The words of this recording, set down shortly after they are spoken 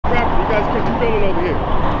guys can't be filming over here.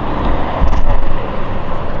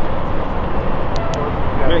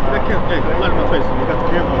 Man, that camera, hey, light in my face. You got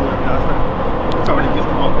the camera on left now. It's already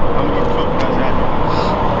against the wall. I'm gonna get the phone. You guys out here.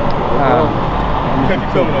 You can't be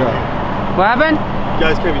filming over here. What happened? You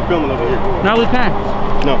guys can't be filming over here. No, we can't.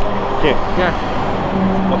 No, can't.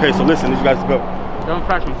 Yeah. Okay, so listen, you guys go. Don't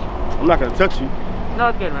touch me. I'm not gonna touch you. No,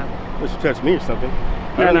 it's good, man. Unless you touch me or something.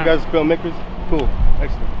 Yeah, I know you guys are filmmakers. Cool.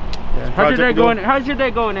 Excellent. Yeah. How's your day going? How's your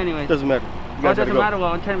day going anyway? Doesn't matter. Oh, it doesn't matter.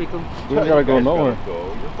 Well, I'm trying to be cool. We don't gotta go nowhere.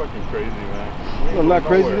 You're fucking crazy, man. I'm not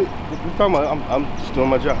crazy. You're talking about I'm just doing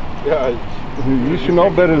my job. Yeah. You should know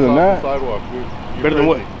better than that. Sidewalk, dude. Better than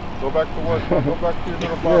what? Go back to what? Go back to your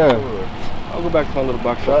little box over there. I'll go back to my little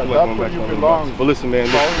box. That's where you belong. But listen, man.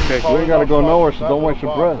 Okay. We ain't gotta go nowhere, so don't waste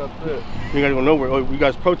your breath. That's it. You gotta go nowhere. Oh, you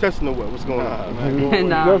guys protesting or what? What's going on?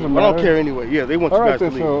 Nah. I don't care anyway. Yeah, they want you guys to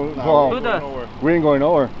leave. We ain't going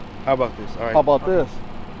nowhere. How about this? All right. How about this?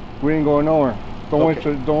 We ain't going nowhere. Don't waste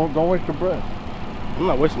your waste your breath. I'm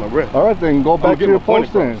not wasting my breath. All right, then go back to your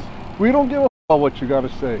post then. We don't give a about what you gotta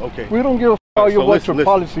say. Okay. We don't give a about what your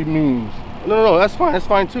policy means. No, that's fine. That's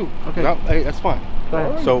fine too. Okay. Hey, that's fine.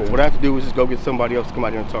 Right, so what I have to do is just go get somebody else to come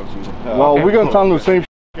out here and talk to you. Well, we're gonna tell them the same.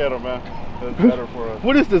 Get them, man. That's better for us.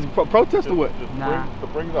 What is this? Protest or what? Nah. To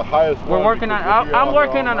bring the highest. We're working on. I'm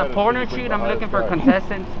working on a corner sheet. I'm looking for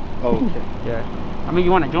contestants. Oh, okay. Yeah. I mean,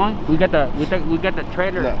 you want to join? We got the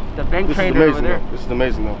trailer, the bank trailer over there. This is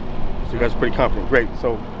amazing though. So you guys are pretty confident. Great.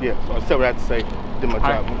 So yeah. So I said what I had to say. Did my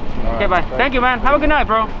job. Okay, bye. Thank you, man. Have a good night,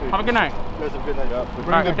 bro. Have a good night. You guys have a good night.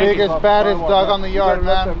 Bring the biggest, baddest dog on the yard,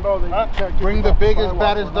 man. Bring the biggest,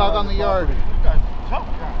 baddest dog on the yard.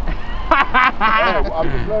 I'm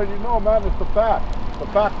just letting you know, man. It's the fact. The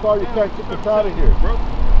fact's all. You can't get this out of here, bro.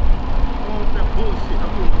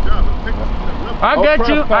 I get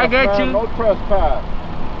you. I get you. No trespass.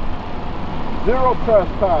 Zero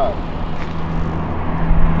trespass.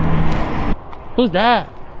 Who's that?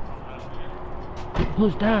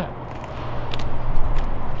 Who's that?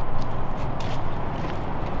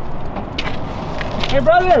 Hey,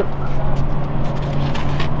 brother.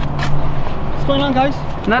 What's going on, guys?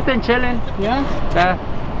 Nothing, chilling. Yeah? Yeah.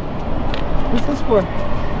 What's this for?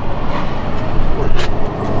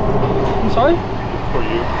 I'm sorry? For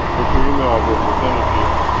you. For your email, I'll represent it to you.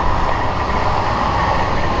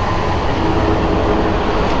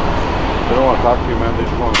 They don't want to talk to you, man. They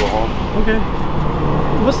just want to go home. Okay.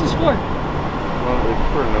 What's this for? Well, it's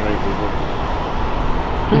for an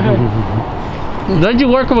Don't you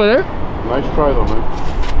work over there? Nice try, though, man.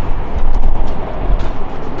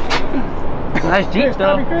 Nice Jeep,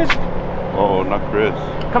 though. Chris. Oh, not Chris.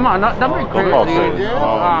 Come on, don't be Chris, Don't call dude. Chris. Yeah.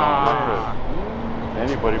 No, not Chris.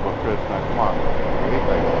 Anybody but Chris, man. Come on. I hate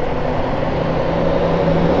that guy.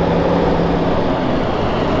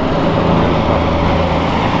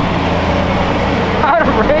 Out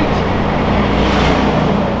of rage.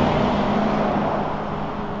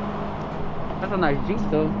 That's a nice Jeep,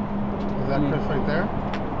 though. Is that Chris right there?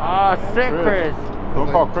 Ah, sick, Chris. Don't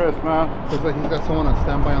call Chris, man. Looks like he's got someone on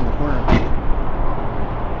standby on the corner.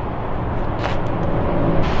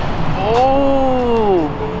 Oh,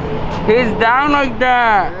 he's down like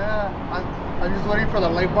that. Yeah, I'm just waiting for the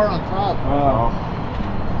light bar on top. Oh.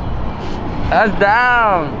 That's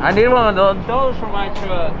down. I need one of those for my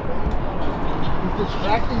truck. He's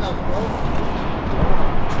distracting us, bro.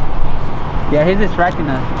 Yeah, he's distracting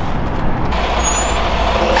us.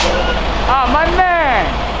 Oh, my man.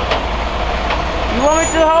 You want me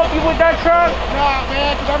to help you with that truck? Nah,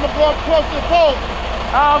 man, because I'm going to go up close to the post.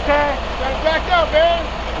 Oh, okay. Gotta back up, man.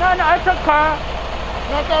 No, it's a car.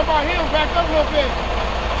 Knock on my heel, back up a little bit.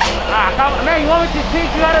 Ah, come on, man, you want me to teach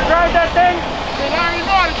you how to drive that thing? Man, I already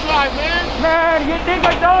know how to drive, man. Man, you think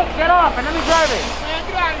I don't? Get off and let me drive it. Man,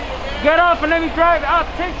 get out of here, man. Get off and let me drive it. I'll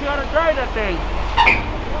teach you how to drive that thing.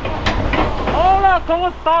 Hola, ¿cómo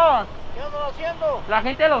estás? ¿Qué andan haciendo? La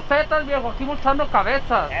gente de los Zetas, viejo, aquí mostrando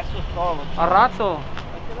cabezas. Eso es todo. A rato.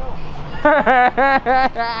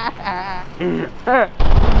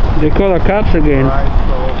 They call the cops again.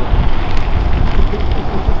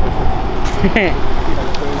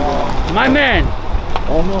 My man.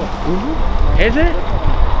 Oh no. Is it?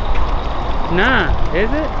 Nah,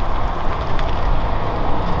 is it?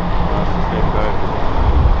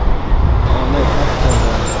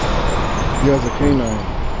 He has a canine,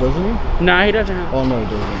 doesn't he? Nah, he doesn't have. Oh no, he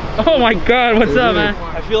doesn't. Oh my God, what's up, man?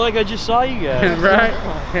 I feel like I just saw you guys. Right?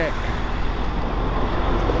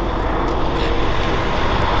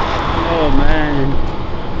 Oh man.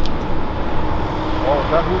 Oh, is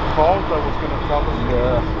that who called that was going to tell us?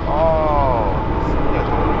 Yeah. Oh.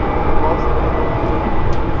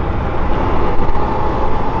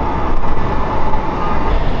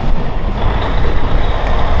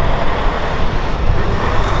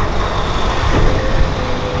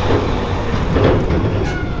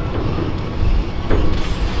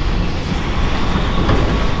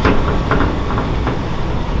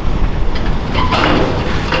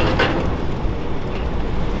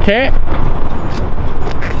 it?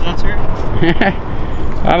 That's her.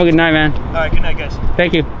 Have a good night, man. All right, good night, guys.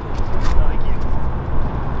 Thank you. Thank you.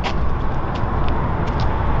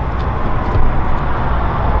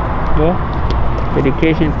 Well,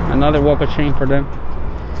 education, another walk of shame for them.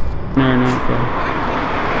 No, no, okay.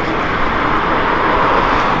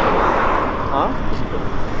 Huh?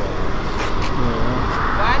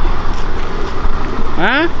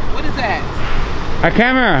 Huh? What is that? A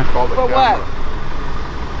camera. For what?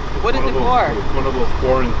 What is it for? It's one of those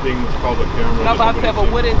foreign things called a camera. No, but I said, but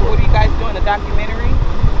what are you guys doing? A documentary?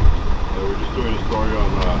 Yeah, we're just doing a story on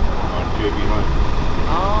JB Hunt.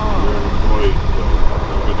 Oh. We're an employee, so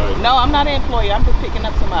have a good night. No, I'm not an employee. I'm just picking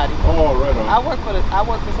up somebody. Oh, right on. I work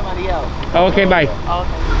for somebody else. Okay, bye. Oh,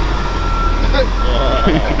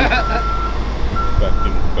 Back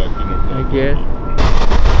in. I guess.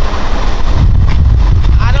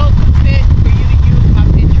 I don't consent for you to use my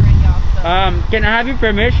picture in y'all stuff. Can I have your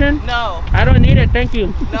permission? No. I don't need it, thank you.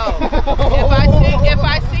 No. If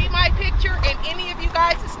I see my picture in any of you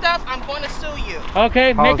guys' stuff, I'm going to sue you.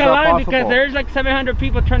 Okay, How make is a that line possible? because there's like 700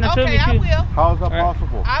 people trying to sue me Okay, I too. will. How is that Alright.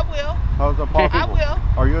 possible? I will. How is that possible? I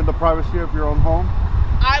will. Are you in the privacy of your own home?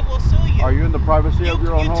 I will sue you. Are you in the privacy of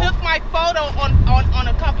your own You home? took my photo on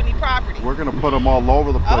a company property. We're gonna put them all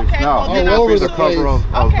over the place Okay, now. well, then You're I'll gonna be sue the cover you. of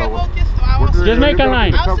Okay, the, well, I will sue Just make a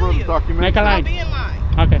line. The I'll cover sue of the you. documentary. Make a I'll line. be in line.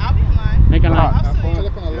 Okay. I'll be in line. Make a line. I'll sue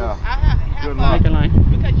you. Yeah. Have Good fun. Make a line.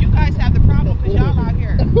 Because you guys have the problem because y'all out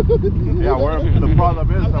here. Yeah, the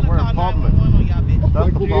problem is that we're in public. On y'all bitches.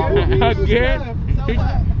 That's the problem. Again? So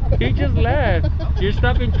what? He just left. You're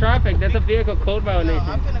stopping traffic. That's a vehicle code No, violation.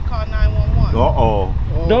 I'm finna call 911.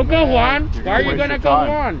 Uh-oh. Don't go, Juan. You're Why are you waste gonna your go, time.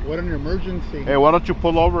 Juan? What an emergency. Hey, why don't you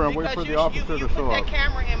pull over and wait Because for the officer you to show put that up?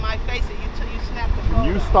 camera in my face and you snapped the photo.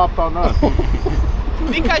 You stopped on us.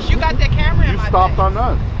 Because you got that camera in You my stopped face. on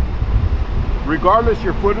us. Regardless,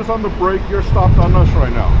 your foot is on the brake. You're stopped on us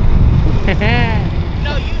right now.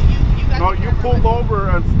 No, you got No, the you camera pulled in my face. over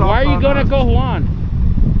and stopped on us. Why are you gonna go, Juan?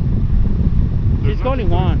 There's He's going nothing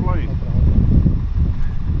to Juan. explain.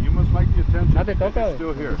 You must like the attention. No te because toca. it's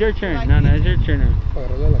still here. It's your turn. No, it's your turn now.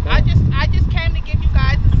 I just came to give you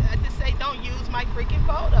guys to say don't use my freaking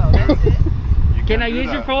photo. That's it. You Can can't I do use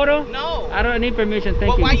that. your photo? No. I don't need permission, thank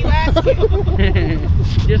But you. why you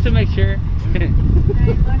asking? Just to make sure.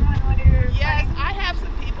 Yes, I have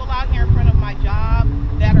some people out here in front of my job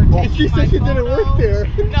that are taking she my said she photo. didn't work there.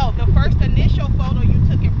 No, the first initial photo you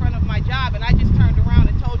took in front of my job, and I just turned around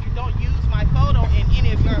and told you don't use my photo in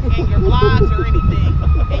any of your blogs or anything.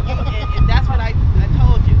 And that's what I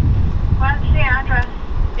told you. What's the address?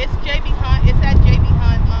 It's JB Hunt. It's at JB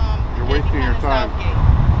Hunt. You're JB wasting your Hunt in time. Southgate.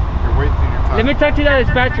 You're wasting your time. Let me talk to the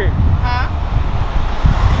dispatcher. Huh?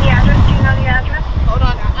 The address? Do you know the address? Hold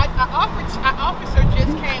on. An officer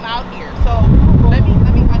just came out here. So let me.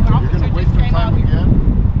 An You're officer gonna waste just your came out time here. again?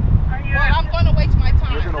 Are you Well, I'm going to waste my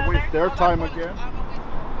time. You're gonna waste their time again? I'm gonna waste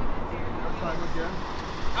Their time again?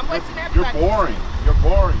 I'm wasting You're everybody. boring. You're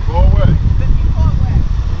boring. Go away. But you go away.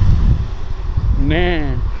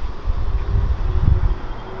 Man.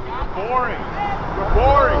 You're boring. You're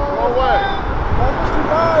boring. Go away.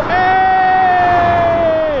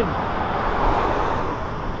 Hey!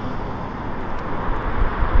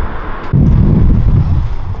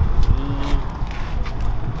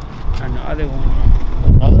 Another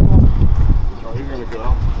one. Another one? So you're gonna go.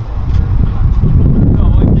 No,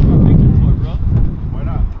 what did you make it for, bro? Why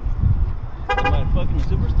not? Am I a fucking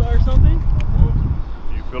superstar or something? Well,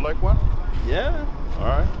 do you feel like one? Yeah. All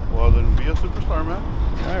right. Well, then be a superstar, man.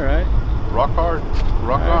 All right. Rock hard.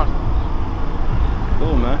 Rock All right. on.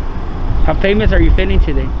 Cool, man. How famous are you feeling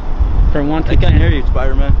today? From 1 to I 10. can't hear you,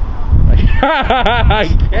 Spider-Man. I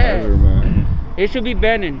guess. man. It should be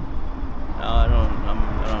Bannon. No, I don't.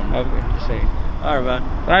 Okay, just saying. All right, man.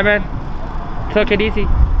 Alright, man. Took it easy.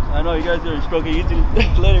 I know you guys are stroking easy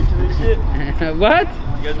later to this shit. What?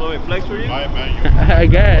 You guys want me to flex for you? All right, man. You I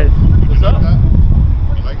guess. What's up? that?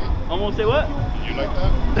 You like it? I'm gonna say what? You like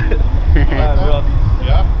that? All right, bro.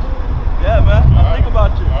 Yeah? Yeah, man. All I'll right. think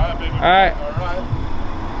about you. All right, baby. Alright. All right.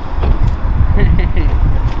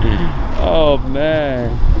 Oh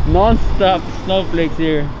man. Non-stop snowflakes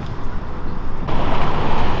here.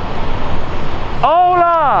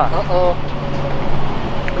 Hola! Uh-oh.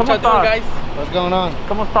 ¿Cómo estás? What's going on?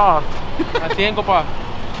 ¿Cómo estás? Así en, compa.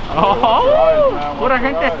 Oh, man. pura Watch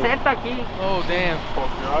your gente eyes. Z aquí. Oh, damn. Poke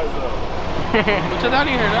your eyes out. What's down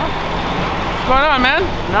here, no? What's going on, man?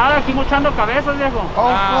 Nada, aquí muchando cabezas, viejo. Oh,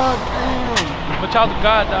 fuck, damn. I'm a child of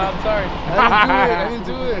God, dog. I'm sorry. I didn't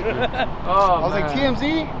do it. Oh, I was like, TMZ?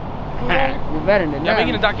 You better than Y'all that.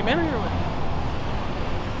 making a documentary or what?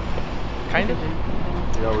 Kind of.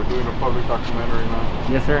 Yeah, we're doing a public documentary now.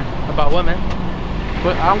 Yes, sir. About what, man?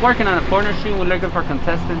 But I'm working on a porno shoot. We're looking for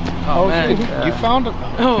contestants. Oh, man. You found it.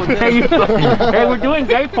 Oh, Hey, hey, we're doing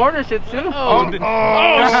gay porno shit too. Oh, shit,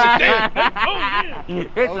 damn.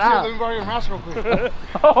 It's out. Let me borrow your mask real quick.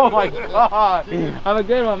 Oh my god. Have a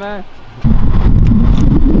good one, man. I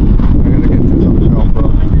gotta get to some shelf, bro.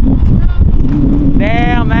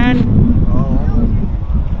 Damn, man.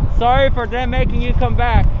 Sorry for them making you come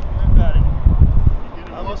back. I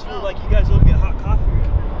almost feel like you guys will get hot coffee.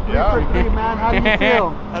 Yeah. 3 for 3, man. How do you feel?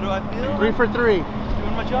 How do I feel? 3 for 3. Doing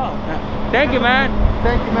my job. Thank you, man.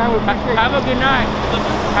 Thank you, man. We appreciate Have a good night.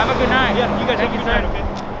 Have a good night. Yeah, you guys Thank have a you, good sir. night, okay?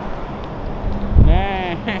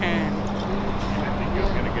 Man. I think he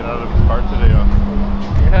was gonna get out of his car today.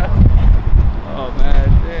 Yeah. Oh man,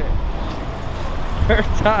 shit.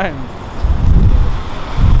 First time.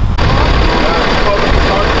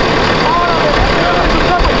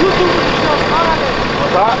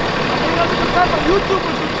 What's that?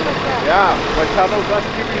 Yeah, my channel's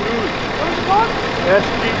STV News. What is it called?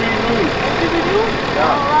 STV News. TV News?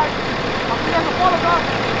 Yeah. Alright. I'll see you guys a follow, dog.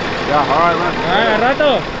 Yeah, alright, man. Al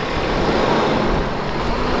rato.